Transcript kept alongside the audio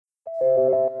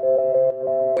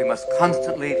We must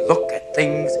constantly look at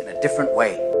things in a different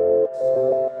way.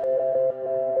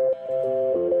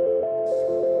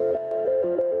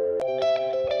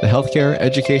 The Healthcare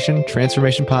Education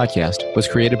Transformation Podcast was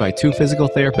created by two physical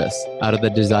therapists out of the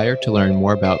desire to learn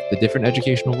more about the different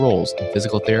educational roles in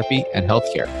physical therapy and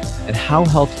healthcare, and how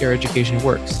healthcare education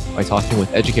works by talking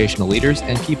with educational leaders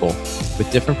and people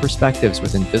with different perspectives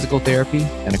within physical therapy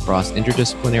and across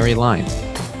interdisciplinary lines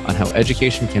on how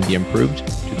education can be improved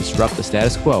to disrupt the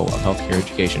status quo of healthcare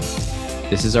education.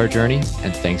 This is our journey,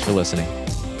 and thanks for listening.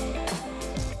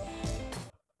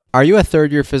 Are you a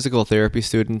third-year physical therapy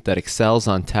student that excels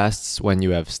on tests when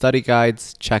you have study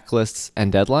guides, checklists,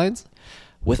 and deadlines?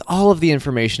 With all of the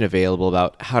information available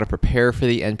about how to prepare for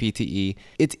the NPTE,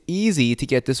 it's easy to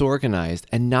get disorganized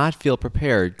and not feel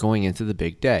prepared going into the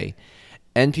big day.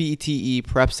 NPTE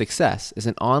Prep Success is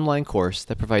an online course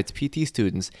that provides PT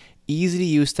students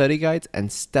easy-to-use study guides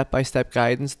and step-by-step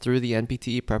guidance through the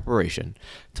NPTE preparation.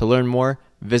 To learn more,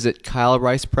 visit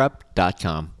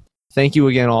kylericeprep.com. Thank you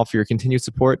again all for your continued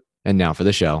support, and now for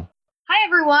the show. Hi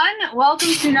everyone, welcome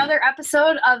to another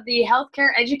episode of the Healthcare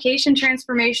Education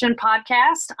Transformation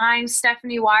Podcast. I'm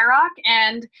Stephanie Wyrock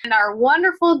and our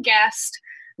wonderful guest,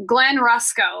 Glenn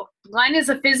Ruscoe. Glenn is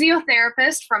a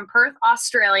physiotherapist from Perth,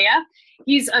 Australia.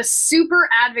 He's a super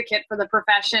advocate for the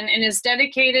profession and is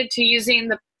dedicated to using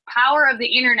the power of the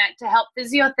internet to help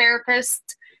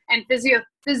physiotherapists and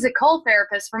physical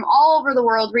therapists from all over the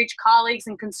world reach colleagues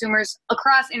and consumers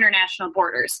across international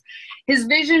borders. His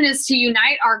vision is to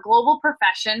unite our global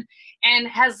profession and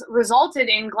has resulted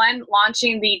in Glenn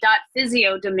launching the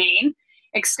 .physio domain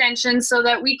extension so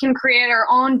that we can create our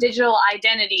own digital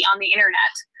identity on the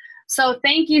internet. So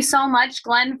thank you so much,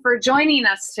 Glenn, for joining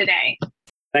us today.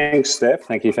 Thanks, Steph.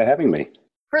 Thank you for having me.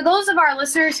 For those of our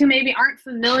listeners who maybe aren't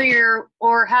familiar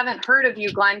or haven't heard of you,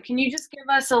 Glenn, can you just give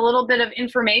us a little bit of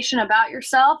information about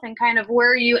yourself and kind of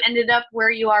where you ended up where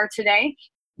you are today?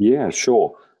 Yeah,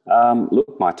 sure.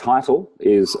 Look, my title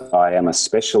is I am a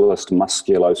specialist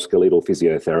musculoskeletal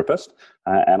physiotherapist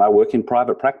and I work in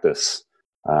private practice.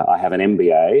 I have an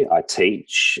MBA, I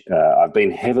teach, I've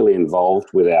been heavily involved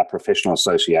with our professional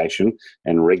association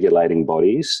and regulating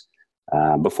bodies.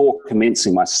 Before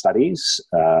commencing my studies,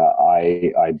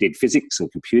 I did physics and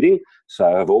computing,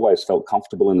 so I've always felt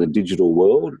comfortable in the digital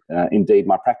world. Indeed,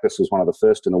 my practice was one of the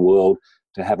first in the world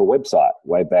to have a website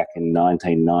way back in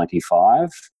 1995,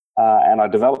 and I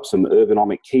developed some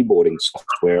ergonomic keyboarding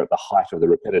software at the height of the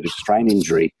repetitive strain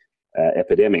injury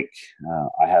epidemic.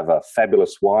 I have a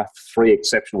fabulous wife, 3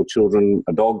 exceptional children,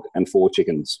 a dog, and 4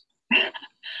 chickens.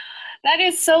 That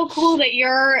is so cool that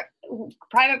your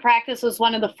private practice was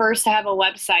one of the first to have a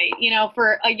website. You know,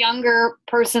 for a younger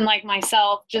person like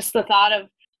myself, just the thought of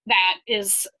that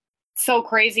is so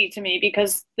crazy to me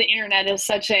because the internet is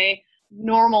such a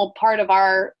normal part of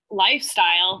our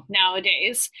lifestyle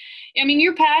nowadays. I mean,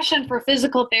 your passion for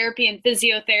physical therapy and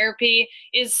physiotherapy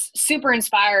is super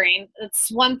inspiring.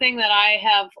 It's one thing that I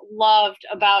have loved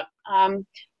about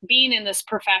being in this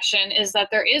profession is that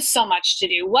there is so much to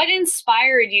do. What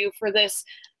inspired you for this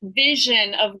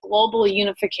vision of global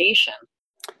unification?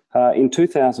 In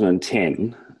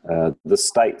 2010, the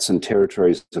states and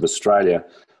territories of Australia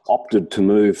opted to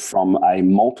move from a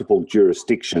multiple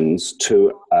jurisdictions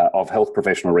of health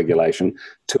professional regulation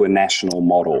to a national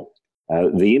model.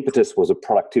 The impetus was a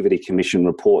Productivity Commission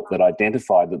report that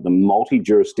identified that the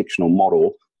multi-jurisdictional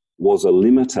model was a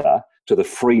limiter to the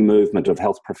free movement of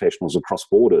health professionals across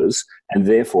borders and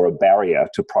therefore a barrier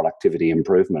to productivity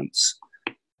improvements.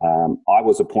 I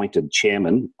was appointed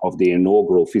chairman of the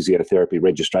inaugural Physiotherapy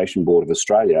Registration Board of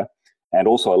Australia and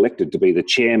also elected to be the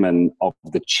chairman of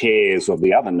the chairs of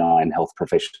the other 9 health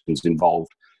professions involved.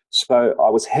 So I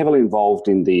was heavily involved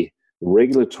in the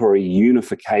regulatory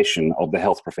unification of the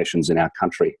health professions in our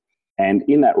country. And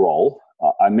in that role,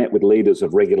 I met with leaders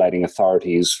of regulating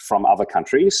authorities from other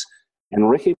countries and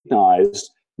recognised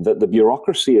that the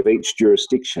bureaucracy of each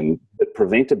jurisdiction that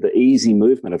prevented the easy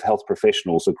movement of health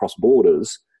professionals across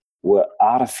borders were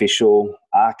artificial,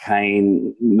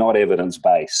 arcane, not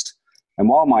evidence-based. And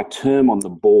while my term on the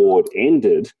board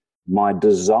ended, my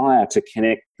desire to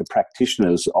connect the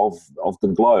practitioners of the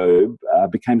globe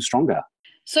became stronger.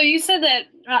 So you said that,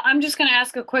 I'm just going to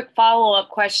ask a quick follow-up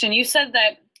question. You said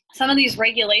that some of these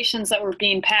regulations that were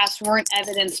being passed weren't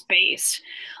evidence-based.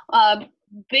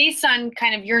 Based on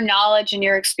kind of your knowledge and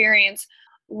your experience,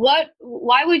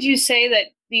 why would you say that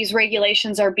these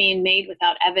regulations are being made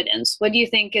without evidence? What do you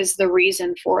think is the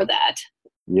reason for that?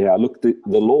 Yeah, look, the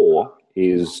law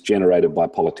is generated by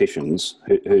politicians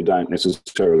who don't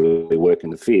necessarily work in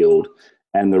the field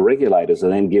And the regulators are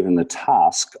then given the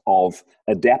task of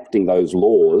adapting those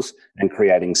laws and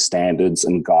creating standards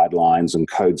and guidelines and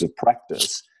codes of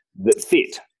practice that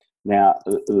fit. Now,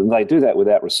 they do that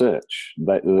without research.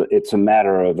 It's a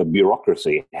matter of a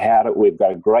bureaucracy. We've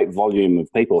got a great volume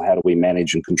of people. How do we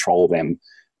manage and control them?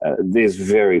 There's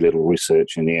very little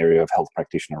research in the area of health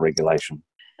practitioner regulation.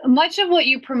 Much of what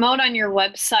you promote on your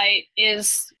website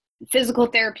is physical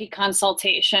therapy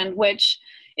consultation, which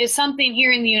is something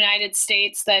here in the United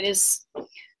States that is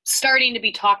starting to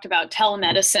be talked about,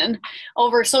 telemedicine,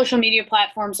 over social media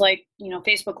platforms like,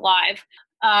 Facebook Live.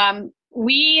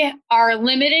 We are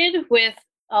limited with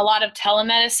a lot of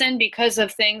telemedicine because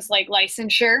of things like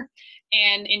licensure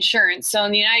and insurance. So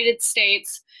in the United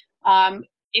States,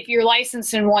 if you're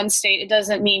licensed in one state, it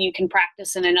doesn't mean you can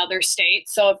practice in another state.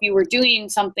 So if you were doing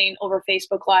something over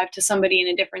Facebook Live to somebody in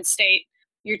a different state,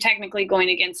 you're technically going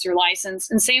against your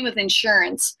license. And same with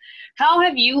insurance. How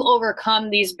have you overcome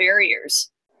these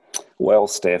barriers? Well,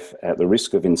 Steph, at the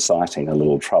risk of inciting a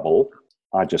little trouble,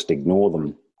 I just ignore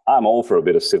them. I'm all for a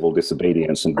bit of civil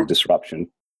disobedience and disruption,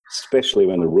 especially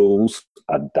when the rules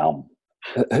are dumb.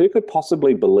 Who could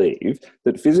possibly believe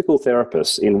that physical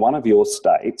therapists in one of your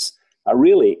states are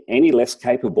really any less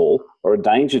capable or a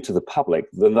danger to the public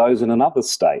than those in another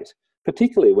state,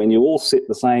 particularly when you all sit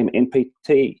the same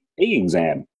NPTE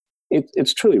exam?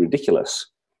 It's truly ridiculous.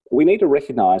 We need to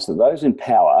recognise that those in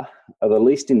power are the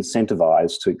least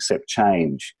incentivised to accept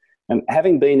change. And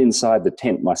having been inside the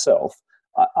tent myself,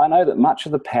 I know that much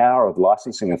of the power of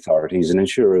licensing authorities and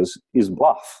insurers is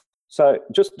bluff. So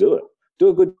just do it. Do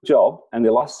a good job, and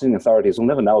the licensing authorities will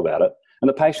never know about it, and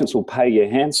the patients will pay you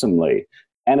handsomely.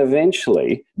 And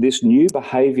eventually, this new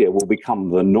behaviour will become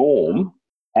the norm,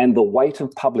 and the weight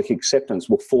of public acceptance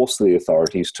will force the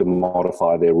authorities to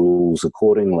modify their rules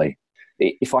accordingly.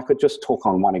 If I could just talk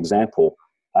on one example,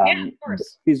 Of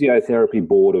course. the Physiotherapy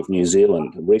Board of New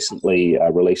Zealand recently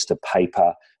released a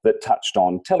paper that touched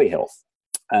on telehealth.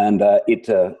 And it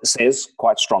says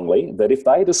quite strongly that if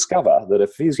they discover that a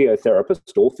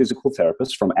physiotherapist or physical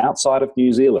therapist from outside of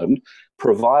New Zealand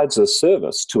provides a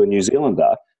service to a New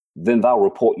Zealander, then they'll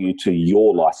report you to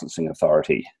your licensing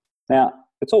authority. Now,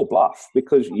 it's all bluff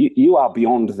because you are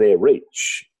beyond their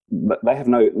reach. But they have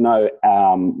no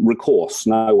recourse,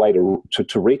 no way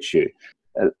to reach you.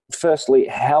 Firstly,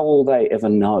 how will they ever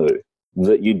know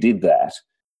that you did that?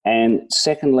 And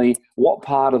secondly, what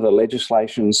part of the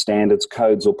legislation, standards,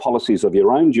 codes or policies of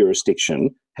your own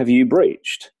jurisdiction have you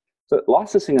breached? So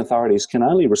licensing authorities can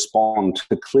only respond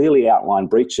to clearly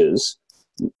outlined breaches,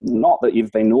 not that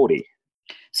you've been naughty.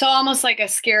 So almost like a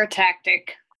scare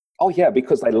tactic. Oh yeah,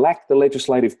 because they lack the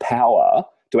legislative power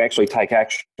to actually take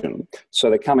action.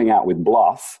 So they're coming out with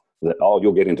bluff that,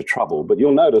 you'll get into trouble. But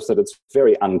you'll notice that it's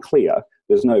very unclear.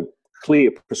 There's no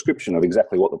clear prescription of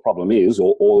exactly what the problem is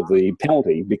or the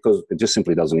penalty, because it just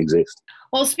simply doesn't exist.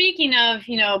 Well, speaking of,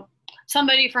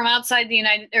 somebody from outside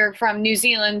the from New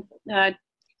Zealand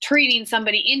treating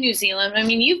somebody in New Zealand, I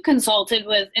mean, you've consulted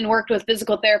with and worked with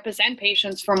physical therapists and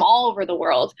patients from all over the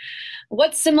world.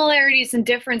 What similarities and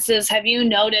differences have you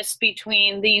noticed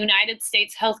between the United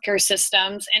States healthcare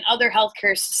systems and other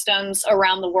healthcare systems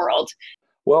around the world?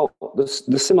 Well, the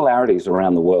similarities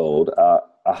around the world are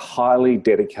highly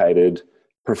dedicated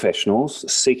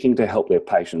professionals seeking to help their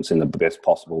patients in the best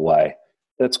possible way.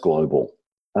 That's global.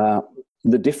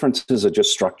 The differences are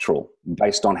just structural,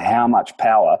 based on how much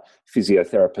power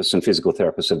physiotherapists and physical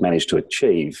therapists have managed to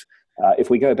achieve.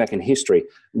 If we go back in history,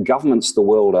 governments the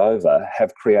world over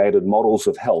have created models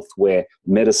of health where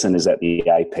medicine is at the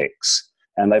apex,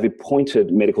 and they've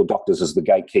appointed medical doctors as the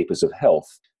gatekeepers of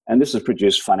health. And this has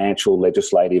produced financial,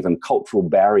 legislative and cultural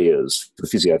barriers for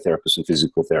physiotherapists and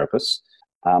physical therapists.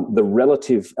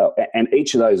 And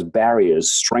each of those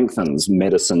barriers strengthens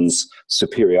medicine's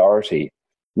superiority.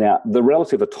 Now, the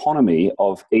relative autonomy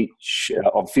of each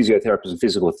of physiotherapists and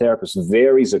physical therapists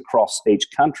varies across each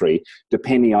country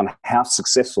depending on how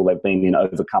successful they've been in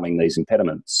overcoming these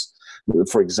impediments.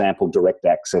 For example, direct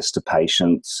access to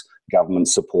patients,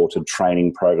 government-supported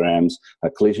training programs,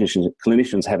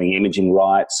 clinicians having imaging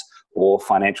rights, or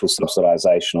financial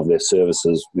subsidisation of their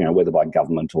services, whether by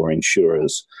government or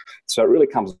insurers. So it really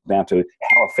comes down to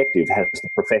how effective has the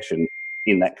profession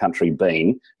in that country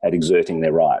been at exerting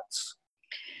their rights.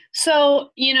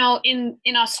 So, in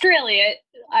Australia,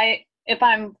 if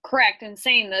I'm correct in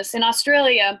saying this, in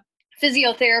Australia,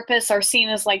 physiotherapists are seen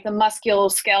as like the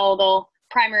musculoskeletal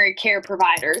primary care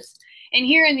providers. And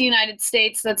here in the United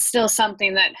States, that's still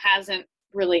something that hasn't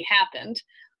really happened.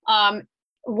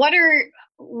 what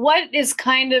is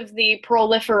kind of the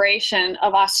proliferation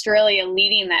of Australia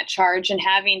leading that charge and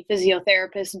having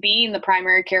physiotherapists being the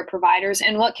primary care providers,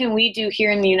 and what can we do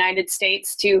here in the United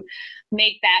States to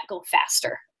make that go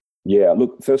faster? Yeah,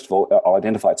 look, first of all, I'll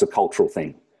identify it's a cultural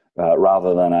thing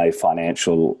rather than a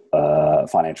financial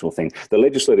thing. The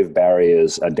legislative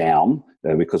barriers are down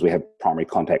because we have primary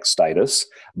contact status,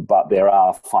 but there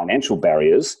are financial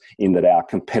barriers in that our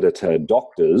competitor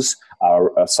doctors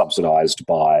are subsidised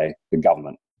by the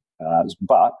government.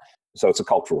 So it's a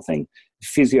cultural thing.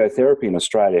 Physiotherapy in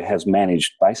Australia has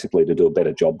managed basically to do a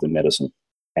better job than medicine.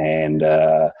 And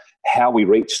how we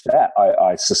reached that,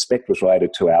 I suspect, was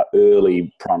related to our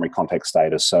early primary contact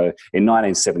status. So in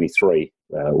 1973,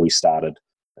 we started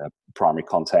primary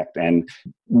contact. And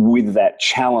with that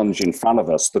challenge in front of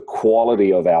us, the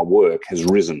quality of our work has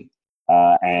risen.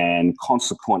 And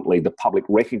consequently, the public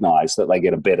recognise that they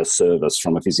get a better service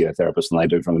from a physiotherapist than they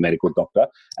do from a medical doctor.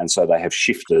 And so they have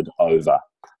shifted over.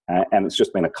 And it's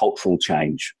just been a cultural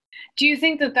change. Do you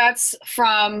think that that's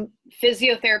from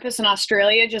physiotherapists in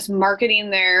Australia just marketing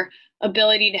their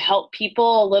ability to help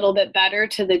people a little bit better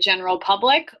to the general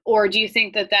public? Or do you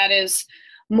think that that is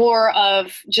more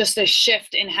of just a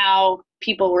shift in how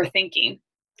people were thinking?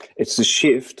 It's a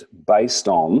shift based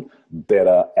on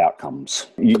better outcomes.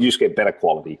 You just get better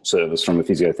quality service from a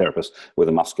physiotherapist with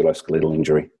a musculoskeletal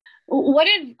injury. What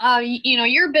did,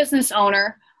 you're a business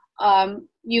owner.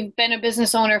 You've been a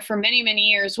business owner for many, many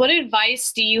years. What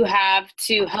advice do you have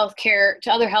to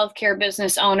other healthcare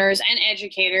business owners and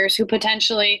educators who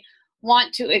potentially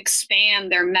want to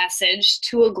expand their message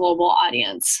to a global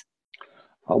audience?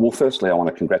 Well, firstly, I want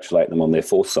to congratulate them on their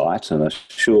foresight and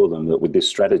assure them that with this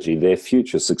strategy, their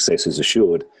future success is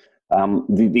assured.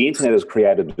 The internet has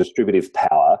created a distributive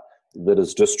power that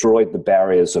has destroyed the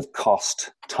barriers of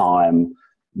cost, time,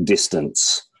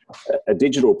 distance. A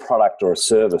digital product or a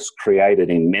service created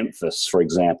in Memphis, for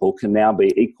example, can now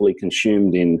be equally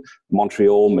consumed in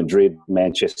Montreal, Madrid,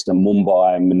 Manchester,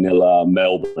 Mumbai, Manila,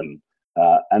 Melbourne.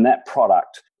 And that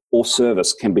product or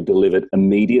service can be delivered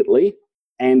immediately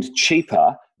and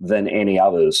cheaper than any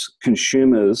others.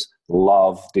 Consumers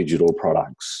love digital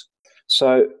products.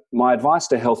 So my advice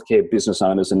to healthcare business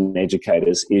owners and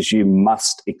educators is you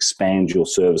must expand your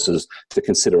services to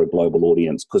consider a global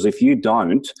audience, because if you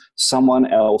don't,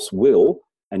 someone else will,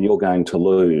 and you're going to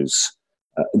lose.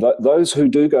 Those who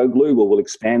do go global will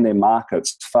expand their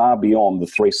markets far beyond the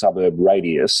 3-suburb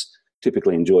radius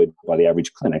typically enjoyed by the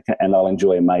average clinic, and they'll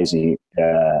enjoy amazing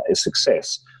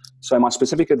success. So my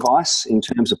specific advice in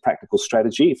terms of practical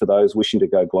strategy for those wishing to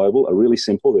go global are really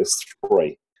simple. There's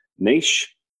 3: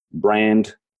 niche,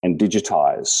 brand, and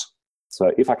digitize.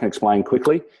 So if I can explain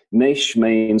quickly, niche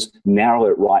means narrow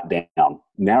it right down.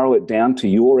 Narrow it down to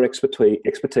your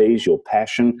expertise, your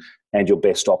passion, and your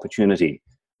best opportunity.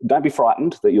 Don't be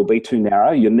frightened that you'll be too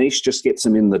narrow. Your niche just gets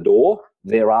them in the door.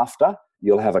 Thereafter,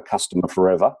 you'll have a customer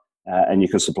forever, and you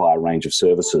can supply a range of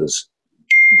services.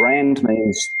 Brand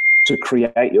means to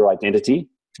create your identity,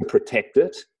 to protect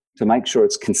it, to make sure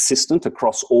it's consistent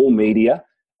across all media,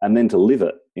 and then to live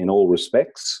it in all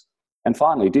respects. And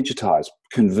finally, digitize.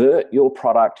 Convert your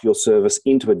product, your service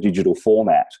into a digital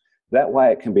format. That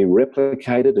way it can be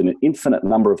replicated in an infinite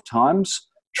number of times,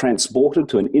 transported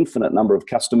to an infinite number of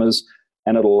customers,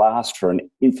 and it'll last for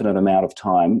an infinite amount of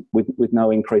time with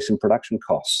no increase in production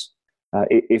costs.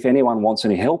 If anyone wants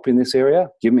any help in this area,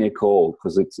 give me a call,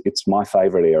 because it's my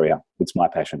favorite area. It's my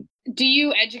passion. How do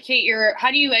you educate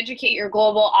your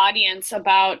global audience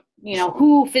about,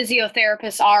 who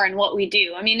physiotherapists are and what we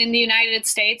do? I mean, in the United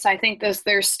States, I think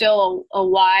there's still a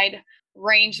wide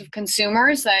range of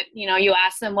consumers that, you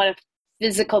ask them what a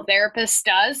physical therapist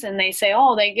does, and they say,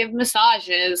 oh, they give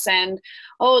massages, and,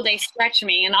 oh, they stretch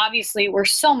me. And obviously we're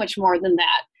so much more than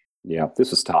that. Yeah,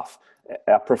 this is tough.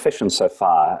 Our profession so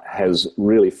far has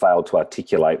really failed to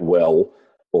articulate well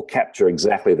or capture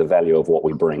exactly the value of what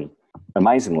we bring.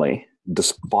 Amazingly,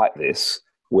 despite this,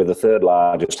 we're the 3rd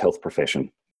largest health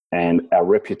profession, and our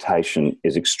reputation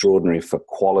is extraordinary for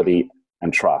quality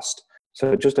and trust.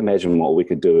 So just imagine what we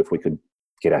could do if we could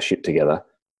get our shit together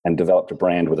and develop a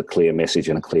brand with a clear message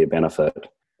and a clear benefit.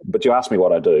 But you ask me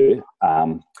what I do.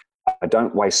 I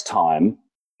don't waste time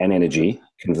and energy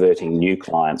converting new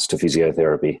clients to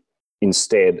physiotherapy.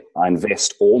 Instead, I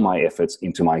invest all my efforts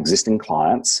into my existing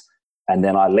clients, and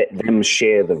then I let them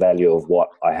share the value of what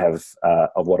I have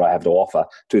to offer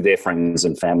to their friends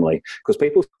and family. Because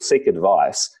people seek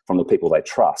advice from the people they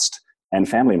trust, and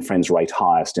family and friends rate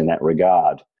highest in that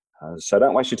regard. So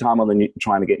don't waste your time on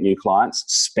trying to get new clients.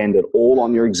 Spend it all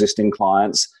on your existing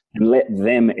clients, and let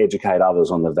them educate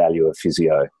others on the value of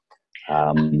physio.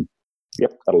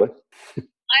 Yep, that'll do.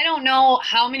 I don't know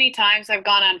how many times I've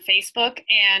gone on Facebook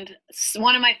and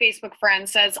one of my Facebook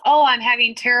friends says, "Oh, I'm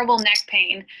having terrible neck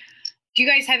pain. Do you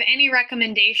guys have any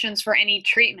recommendations for any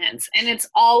treatments?" And it's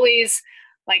always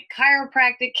like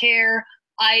chiropractic care,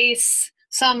 ice,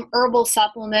 some herbal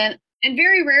supplement, and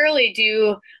very rarely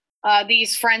do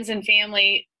these friends and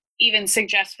family even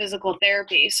suggest physical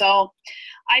therapy. So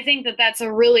I think that that's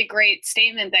a really great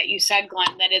statement that you said,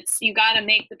 Glenn, that you got to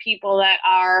make the people that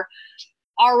are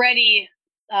already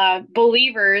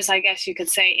believers, I guess you could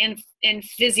say, in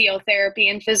physiotherapy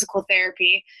and physical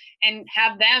therapy, and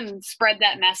have them spread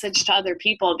that message to other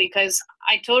people, because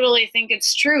I totally think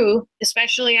it's true,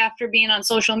 especially after being on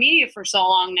social media for so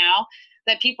long now,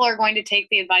 that people are going to take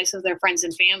the advice of their friends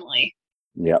and family.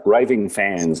 Yeah, raving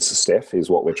fans, Steph, is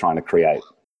what we're trying to create.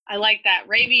 I like that,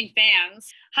 raving fans.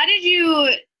 How did you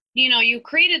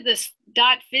created this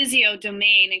 .physio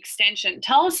domain extension.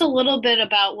 Tell us a little bit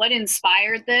about what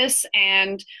inspired this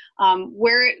and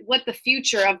what the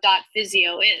future of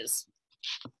 .physio is.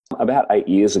 About 8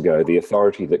 years ago, the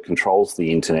authority that controls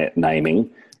the internet naming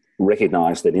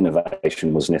recognised that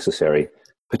innovation was necessary,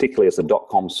 particularly as the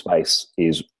 .com space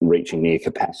is reaching near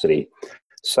capacity.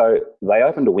 So they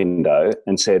opened a window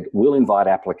and said, we'll invite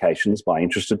applications by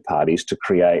interested parties to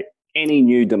create any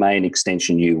new domain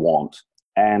extension you want.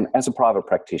 And as a private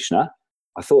practitioner,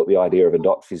 I thought the idea of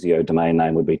a .physio domain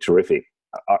name would be terrific.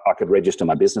 I could register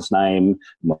my business name,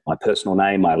 my personal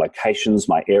name, my locations,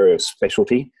 my area of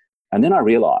specialty. And then I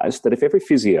realised that if every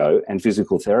physio and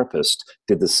physical therapist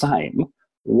did the same,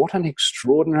 what an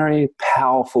extraordinary,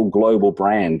 powerful global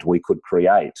brand we could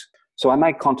create. So I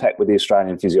made contact with the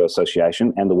Australian Physio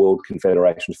Association and the World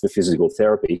Confederation for Physical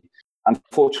Therapy.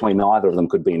 Unfortunately, neither of them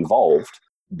could be involved,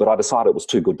 but I decided it was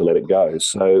too good to let it go.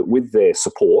 So with their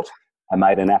support, I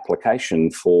made an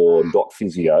application for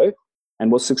 .physio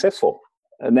and was successful.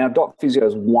 Now, .physio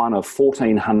is one of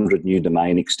 1,400 new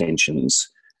domain extensions.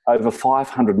 Over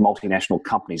 500 multinational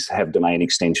companies have domain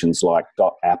extensions like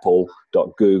 .apple,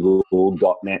 .google,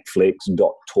 .netflix,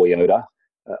 .toyota.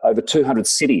 Over 200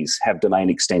 cities have domain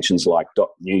extensions like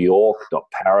 .New York,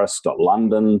 .Paris,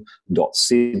 .London,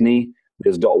 .Sydney.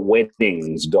 There's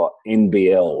 .weddings,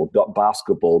 .nbl,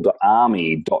 .basketball,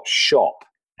 .army, .shop.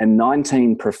 And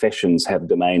 19 professions have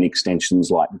domain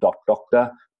extensions like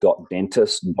 .doctor,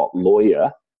 .dentist,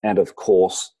 .lawyer, and of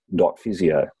course,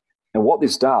 .physio. And what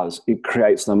this does, it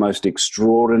creates the most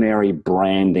extraordinary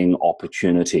branding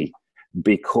opportunity,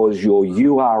 because your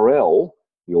URL,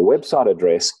 your website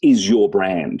address, is your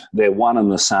brand. They're one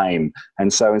and the same.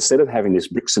 And so instead of having this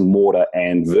bricks and mortar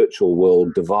and virtual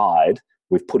world divide,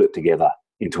 we've put it together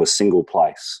into a single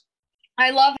place.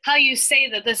 I love how you say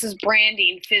that this is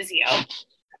branding physio.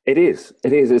 It is.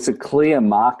 It's a clear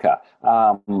marker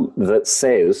that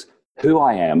says who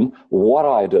I am, what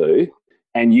I do,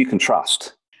 and you can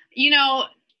trust. You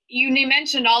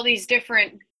mentioned all these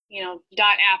different,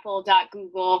 .apple,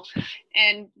 .google,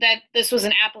 and that this was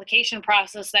an application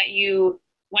process that you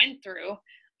went through.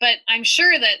 But I'm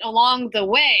sure that along the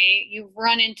way, you've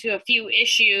run into a few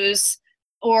issues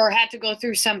or had to go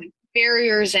through some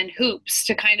barriers and hoops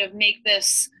to kind of make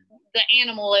this the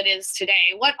animal it is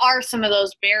today. What are some of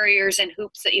those barriers and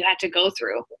hoops that you had to go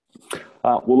through?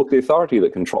 Well, look, the authority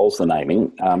that controls the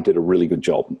naming did a really good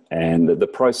job. And the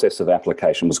process of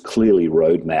application was clearly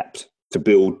roadmapped to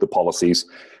build the policies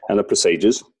and the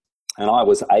procedures. And I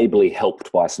was ably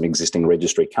helped by some existing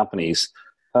registry companies.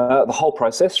 The whole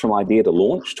process from idea to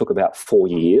launch took about 4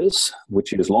 years,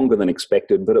 which is longer than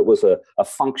expected, but it was a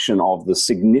function of the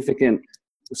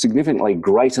significantly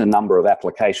greater number of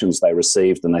applications they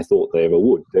received than they thought they ever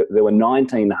would. There were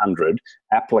 1,900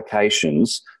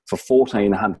 applications for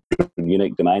 1,400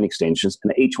 unique domain extensions,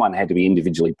 and each one had to be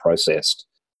individually processed.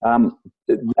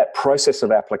 That process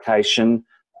of application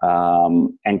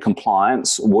and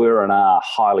compliance were and are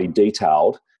highly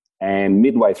detailed, and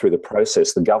midway through the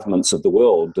process, the governments of the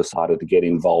world decided to get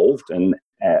involved and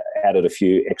added a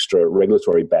few extra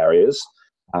regulatory barriers.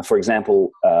 For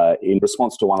example, in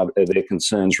response to one of their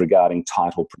concerns regarding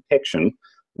title protection,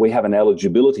 we have an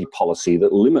eligibility policy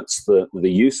that limits the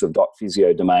use of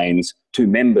 .physio domains to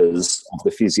members of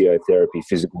the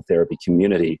physical therapy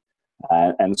community.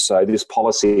 And so this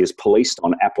policy is policed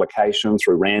on application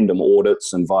through random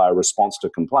audits and via response to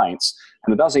complaints.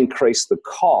 And it does increase the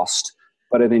cost,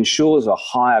 but it ensures a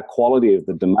higher quality of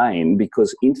the domain,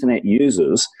 because internet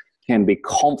users can be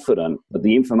confident that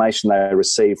the information they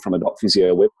receive from a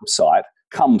 .physio website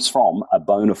comes from a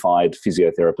bona fide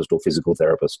physiotherapist or physical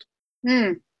therapist.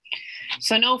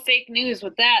 So no fake news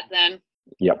with that then.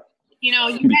 Yep.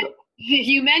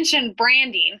 You mentioned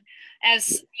branding.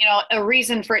 as a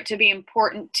reason for it to be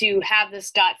important to have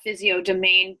this .physio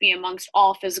domain be amongst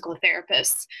all physical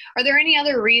therapists. Are there any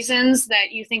other reasons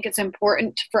that you think it's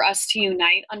important for us to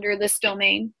unite under this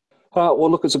domain?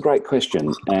 Well, look, it's a great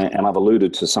question, and I've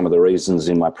alluded to some of the reasons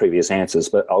in my previous answers,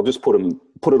 but I'll just put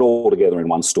it all together in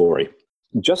one story.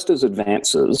 Just as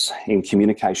advances in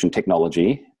communication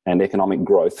technology and economic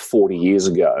growth 40 years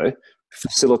ago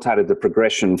facilitated the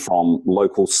progression from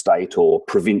local, state or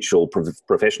provincial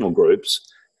professional groups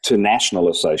to national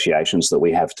associations that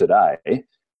we have today,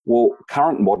 well,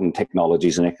 current modern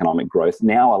technologies and economic growth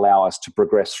now allow us to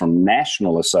progress from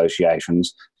national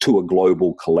associations to a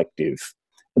global collective.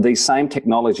 These same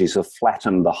technologies have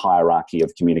flattened the hierarchy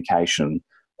of communication,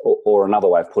 or another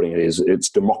way of putting it is it's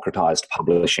democratized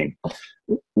publishing.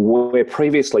 Where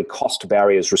previously cost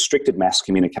barriers restricted mass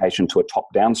communication to a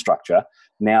top-down structure,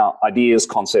 now ideas,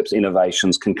 concepts,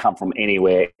 innovations can come from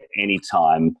anywhere,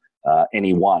 anytime,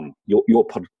 anyone. Your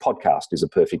podcast is a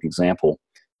perfect example.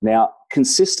 Now,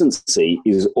 consistency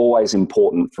is always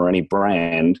important for any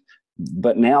brand,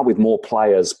 but now with more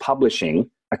players publishing,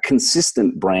 a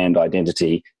consistent brand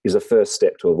identity is a first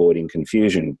step to avoiding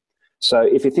confusion. So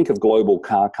if you think of global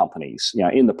car companies,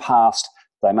 in the past,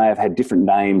 they may have had different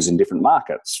names in different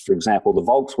markets. For example, the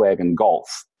Volkswagen Golf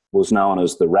was known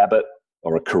as the Rabbit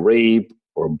or a Carib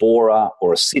or a Bora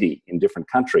or a City in different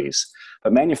countries.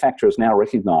 But manufacturers now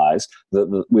recognise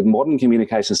that with modern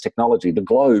communications technology, the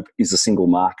globe is a single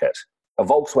market. A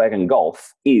Volkswagen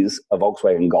Golf is a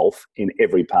Volkswagen Golf in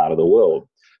every part of the world.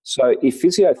 So if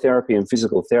physiotherapy and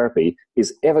physical therapy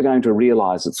is ever going to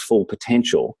realise its full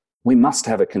potential, we must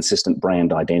have a consistent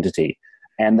brand identity.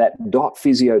 And that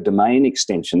 .physio domain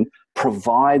extension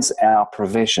provides our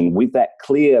profession with that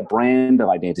clear brand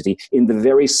identity in the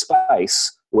very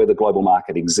space where the global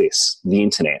market exists, the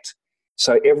internet.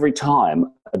 So every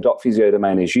time a .physio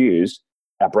domain is used,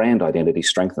 our brand identity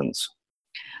strengthens.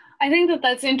 I think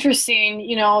that's interesting,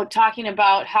 talking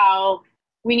about how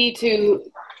we need to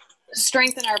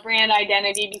strengthen our brand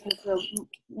identity because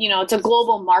it's a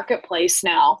global marketplace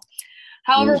now.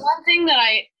 However, one thing that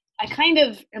I kind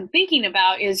of am thinking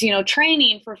about is,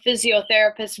 training for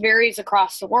physiotherapists varies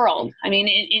across the world. I mean,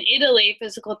 in Italy,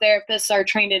 physical therapists are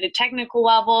trained at a technical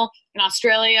level. In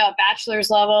Australia, a bachelor's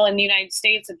level. In the United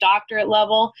States, a doctorate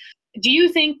level. Do you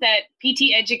think that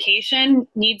PT education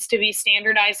needs to be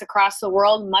standardized across the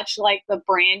world, much like the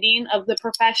branding of the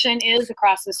profession is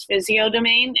across this physio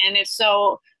domain? And if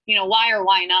so, why or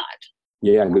why not?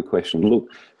 Yeah, good question. Look,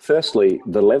 firstly,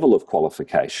 the level of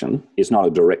qualification is not a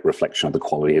direct reflection of the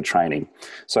quality of training.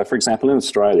 So, for example, in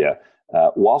Australia,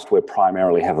 whilst we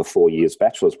primarily have a 4 years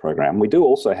bachelor's program, we do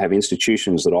also have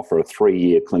institutions that offer a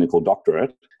 3-year clinical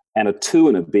doctorate and a 2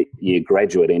 and a bit year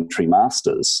graduate entry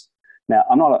master's. Now,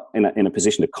 I'm not in a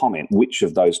position to comment which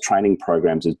of those training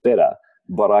programs is better,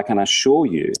 but I can assure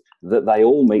you that they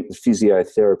all meet the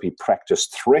physiotherapy practice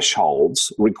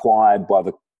thresholds required by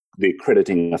the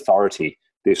accrediting authority,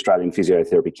 the Australian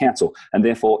Physiotherapy Council, and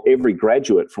therefore every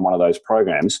graduate from one of those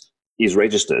programs is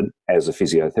registered as a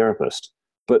physiotherapist.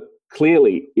 But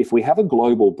clearly, if we have a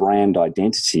global brand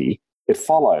identity, it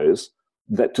follows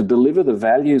that to deliver the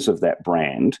values of that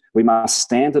brand, we must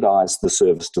standardise the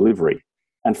service delivery.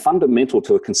 And fundamental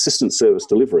to a consistent service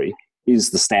delivery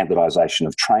is the standardisation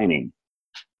of training.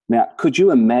 Now, could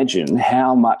you imagine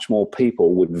how much more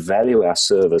people would value our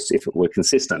service if it were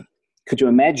consistent? Could you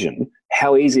imagine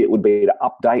how easy it would be to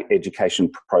update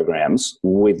education programs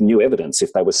with new evidence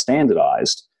if they were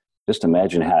standardised? Just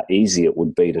imagine how easy it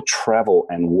would be to travel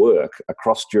and work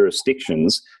across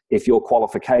jurisdictions if your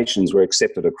qualifications were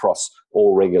accepted across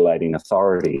all regulating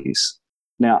authorities.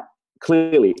 Now,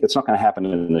 clearly, it's not going to happen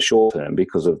in the short term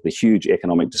because of the huge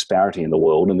economic disparity in the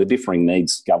world and the differing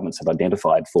needs governments have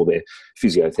identified for their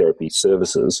physiotherapy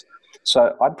services.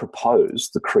 So I'd propose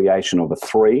the creation of a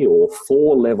 3 or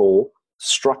 4 level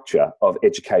structure of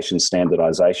education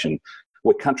standardisation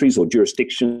where countries or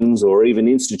jurisdictions or even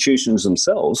institutions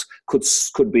themselves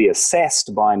could be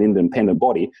assessed by an independent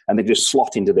body and then just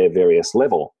slot into their various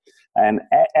level. And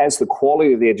as the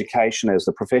quality of the education, as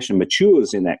the profession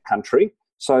matures in that country,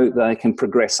 so they can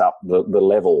progress up the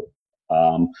level.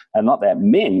 And what that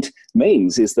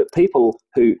means is that people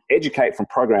who educate from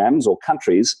programs or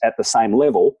countries at the same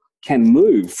level can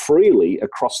move freely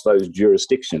across those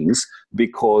jurisdictions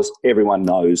because everyone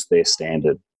knows their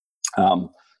standard.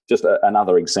 Just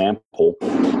another example,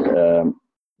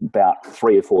 about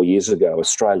 3 or 4 years ago,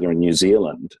 Australia and New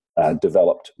Zealand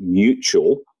developed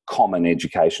mutual common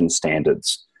education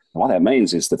standards. And what that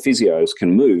means is the physios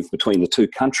can move between the two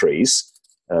countries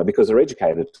because they're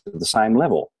educated to the same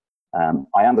level.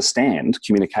 I understand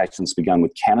communications begun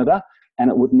with Canada and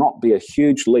it would not be a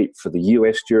huge leap for the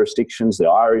US jurisdictions, the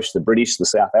Irish, the British, the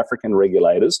South African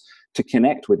regulators to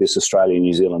connect with this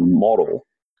Australia-New Zealand model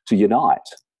to unite.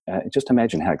 Just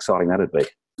imagine how exciting that would be.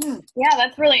 Yeah,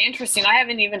 that's really interesting. I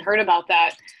haven't even heard about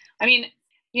that. I mean,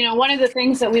 one of the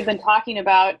things that we've been talking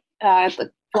about at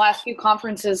the last few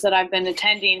conferences that I've been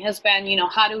attending has been,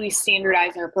 how do we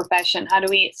standardize our profession? How do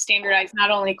we standardize not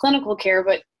only clinical care,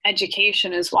 but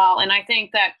education as well? And I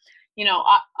think that,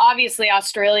 obviously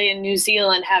Australia and New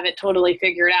Zealand have it totally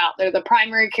figured out. They're the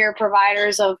primary care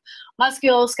providers of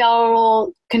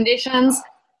musculoskeletal conditions,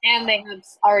 and they have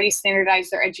already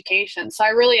standardized their education. So I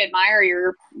really admire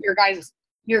your guys'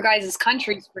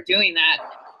 countries for doing that.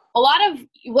 A lot of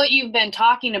what you've been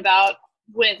talking about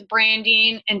with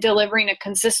branding and delivering a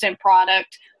consistent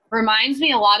product reminds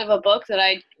me a lot of a book that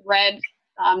I read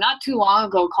not too long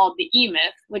ago called The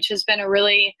E-Myth, which has been a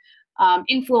really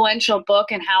influential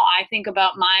book in how I think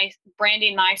about my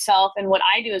branding myself and what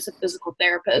I do as a physical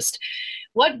therapist.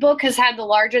 What book has had the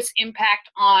largest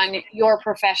impact on your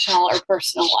professional or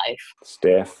personal life?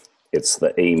 Steph, it's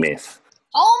The E-Myth.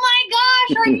 Oh my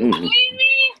gosh, are you kidding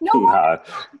me? No.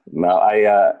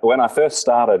 When I first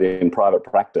started in private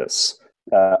practice,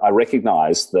 I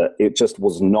recognized that it just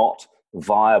was not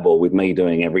viable with me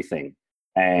doing everything.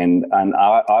 And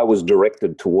I was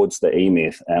directed towards the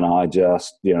E-Myth, and I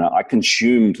just, I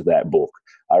consumed that book.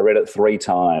 I read it 3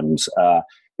 times.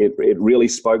 It really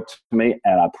spoke to me,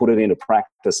 and I put it into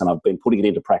practice, and I've been putting it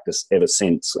into practice ever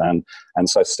since. And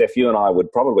so, Steph, you and I would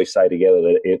probably say together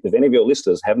that if any of your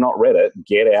listeners have not read it,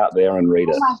 get out there and read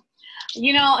it.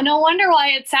 No wonder why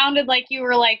it sounded like you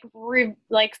were like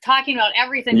talking about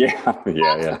everything. Yeah.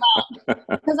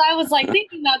 Because I was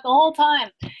thinking that the whole time.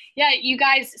 Yeah, you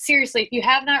guys, seriously, if you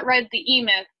have not read The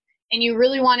E-Myth and you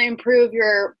really want to improve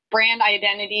your brand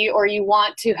identity, or you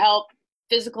want to help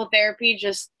physical therapy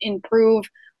just improve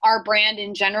our brand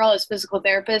in general as physical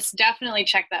therapists, definitely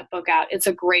check that book out. It's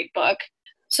a great book.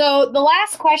 So the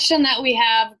last question that we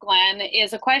have, Glenn,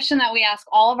 is a question that we ask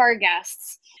all of our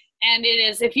guests. And it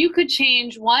is, if you could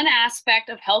change one aspect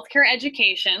of healthcare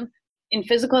education in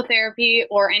physical therapy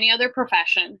or any other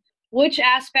profession, which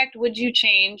aspect would you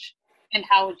change and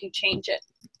how would you change it?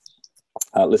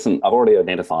 Listen, I've already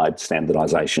identified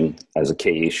standardization as a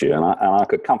key issue, and I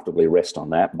could comfortably rest on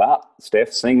that. But,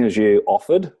 Steph, seeing as you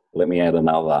offered, let me add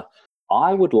another.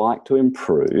 I would like to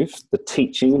improve the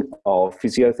teaching of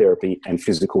physiotherapy and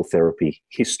physical therapy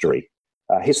history.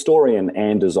 Historian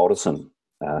Anders Ottesen,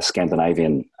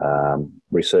 Scandinavian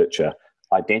researcher,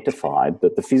 identified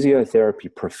that the physiotherapy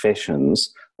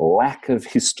profession's lack of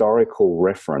historical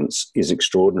reference is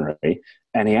extraordinary,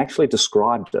 and he actually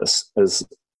described us as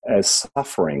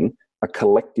suffering a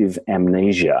collective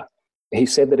amnesia. He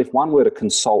said that if one were to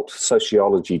consult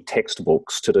sociology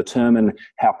textbooks to determine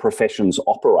how professions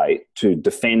operate to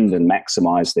defend and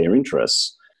maximise their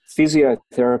interests,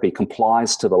 physiotherapy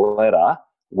complies to the letter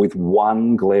with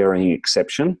one glaring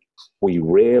exception: we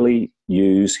rarely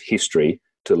use history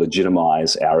to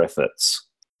legitimise our efforts.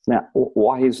 Now,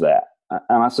 why is that?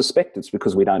 And I suspect it's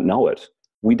because we don't know it.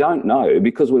 We don't know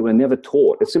because we were never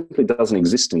taught. It simply doesn't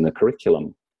exist in the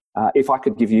curriculum. If I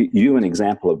could give you an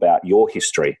example about your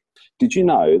history, did you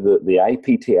know that the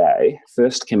APTA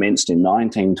first commenced in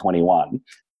 1921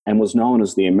 and was known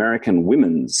as the American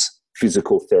Women's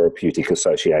Physical Therapeutic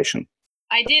Association?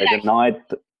 I did. They denied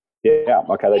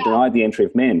the entry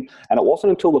of men. And it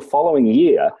wasn't until the following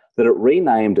year that it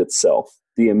renamed itself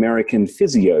the American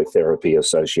Physiotherapy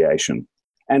Association.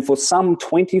 And for some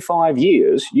 25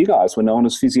 years, you guys were known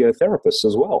as physiotherapists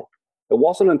as well. It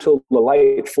wasn't until the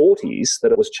late 40s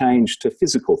that it was changed to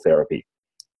physical therapy.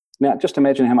 Now, just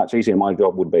imagine how much easier my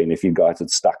job would be if you guys had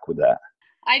stuck with that.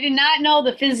 I did not know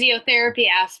the physiotherapy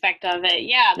aspect of it.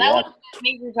 Yeah, that would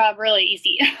make your job really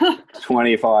easy.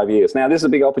 25 years. Now, this is a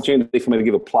big opportunity for me to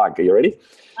give a plug. Are you ready?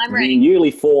 I'm ready.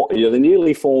 The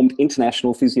newly formed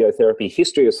International Physiotherapy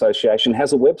History Association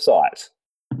has a website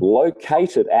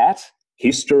located at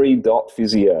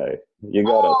history.physio. You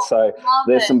got it. So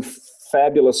there's some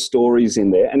fabulous stories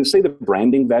in there. And see the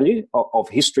branding value of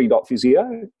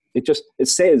history.physio? It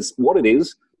says what it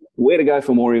is, where to go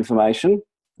for more information.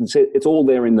 It's all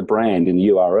there in the brand, in the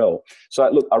URL. So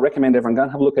look, I recommend everyone go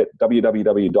and have a look at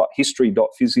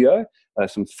www.history.physio.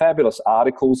 There's some fabulous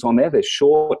articles on there. They're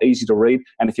short, easy to read.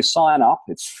 And if you sign up,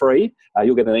 it's free.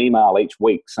 You'll get an email each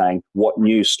week saying what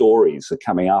new stories are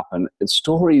coming up. And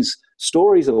stories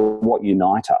are what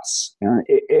unite us.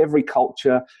 Every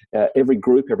culture, every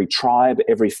group, every tribe,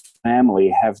 every family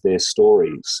have their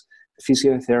stories.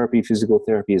 Physiotherapy, physical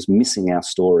therapy is missing our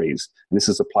stories. And this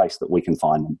is a place that we can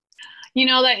find them.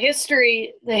 That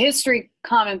the history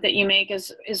comment that you make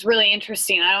is really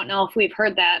interesting. I don't know if we've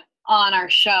heard that on our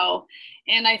show.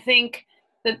 And I think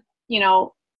that,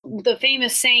 the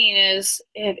famous saying is,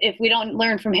 if we don't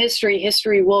learn from history,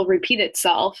 history will repeat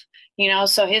itself.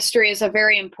 So history is a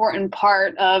very important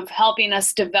part of helping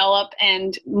us develop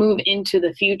and move into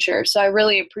the future. So I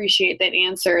really appreciate that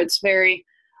answer. I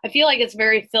feel like it's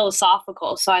very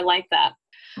philosophical. So I like that.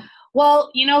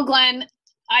 Well, Glenn,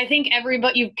 I think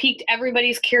you've piqued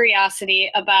everybody's curiosity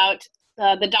about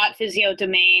the .physio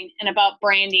domain and about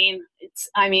branding.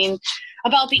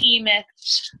 About the e-myth.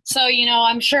 So,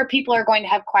 I'm sure people are going to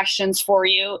have questions for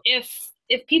you. If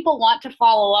people want to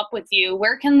follow up with you,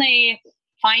 where can they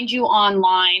find you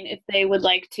online if they would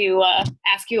like to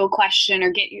ask you a question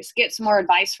or get some more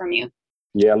advice from you?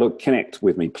 Yeah, look, connect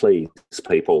with me, please,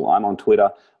 people. I'm on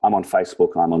Twitter, I'm on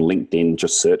Facebook, I'm on LinkedIn.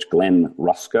 Just search Glenn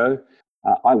Ruscoe.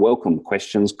 I welcome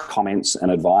questions, comments, and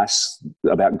advice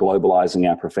about globalizing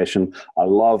our profession. I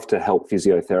love to help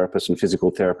physiotherapists and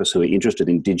physical therapists who are interested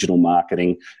in digital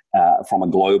marketing from a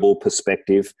global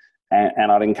perspective.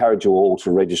 And I'd encourage you all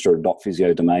to register a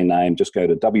 .physio domain name. Just go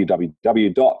to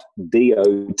www.dot.physio.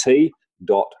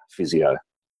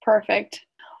 Perfect.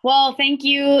 Well, thank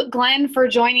you, Glenn, for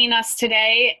joining us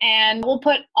today. And we'll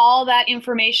put all that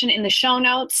information in the show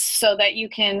notes so that you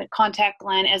can contact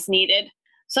Glenn as needed.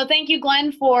 So thank you,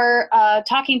 Glenn, for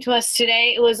talking to us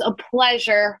today. It was a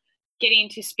pleasure getting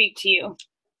to speak to you.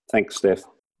 Thanks, Steph.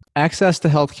 Access to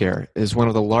healthcare is one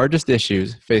of the largest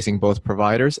issues facing both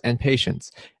providers and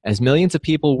patients, as millions of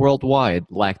people worldwide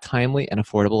lack timely and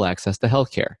affordable access to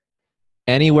healthcare.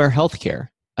 Anywhere Healthcare,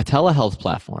 a telehealth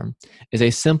platform, is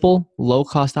a simple,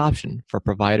 low-cost option for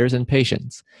providers and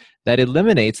patients that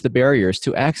eliminates the barriers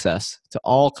to access to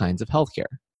all kinds of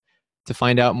healthcare. To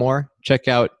find out more, check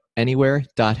out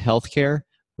anywhere.healthcare,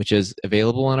 which is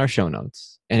available on our show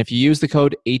notes. And if you use the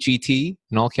code HET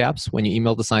in all caps when you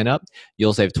email to sign up,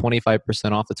 you'll save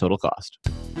 25% off the total cost.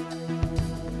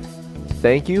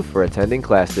 Thank you for attending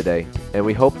class today, and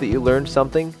we hope that you learned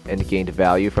something and gained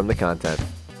value from the content.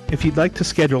 If you'd like to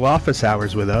schedule office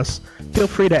hours with us, feel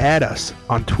free to add us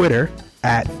on Twitter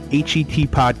at HET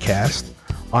Podcast,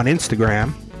 on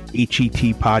Instagram,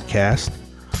 HET Podcast,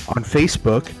 on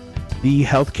Facebook, the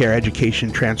Healthcare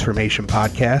Education Transformation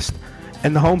Podcast,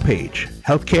 and the homepage,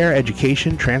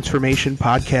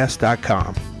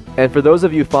 healthcareeducationtransformationpodcast.com. And for those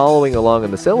of you following along in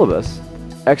the syllabus,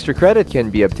 extra credit can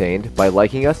be obtained by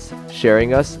liking us,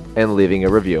 sharing us, and leaving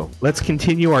a review. Let's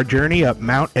continue our journey up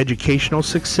Mount Educational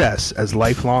Success as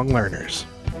lifelong learners.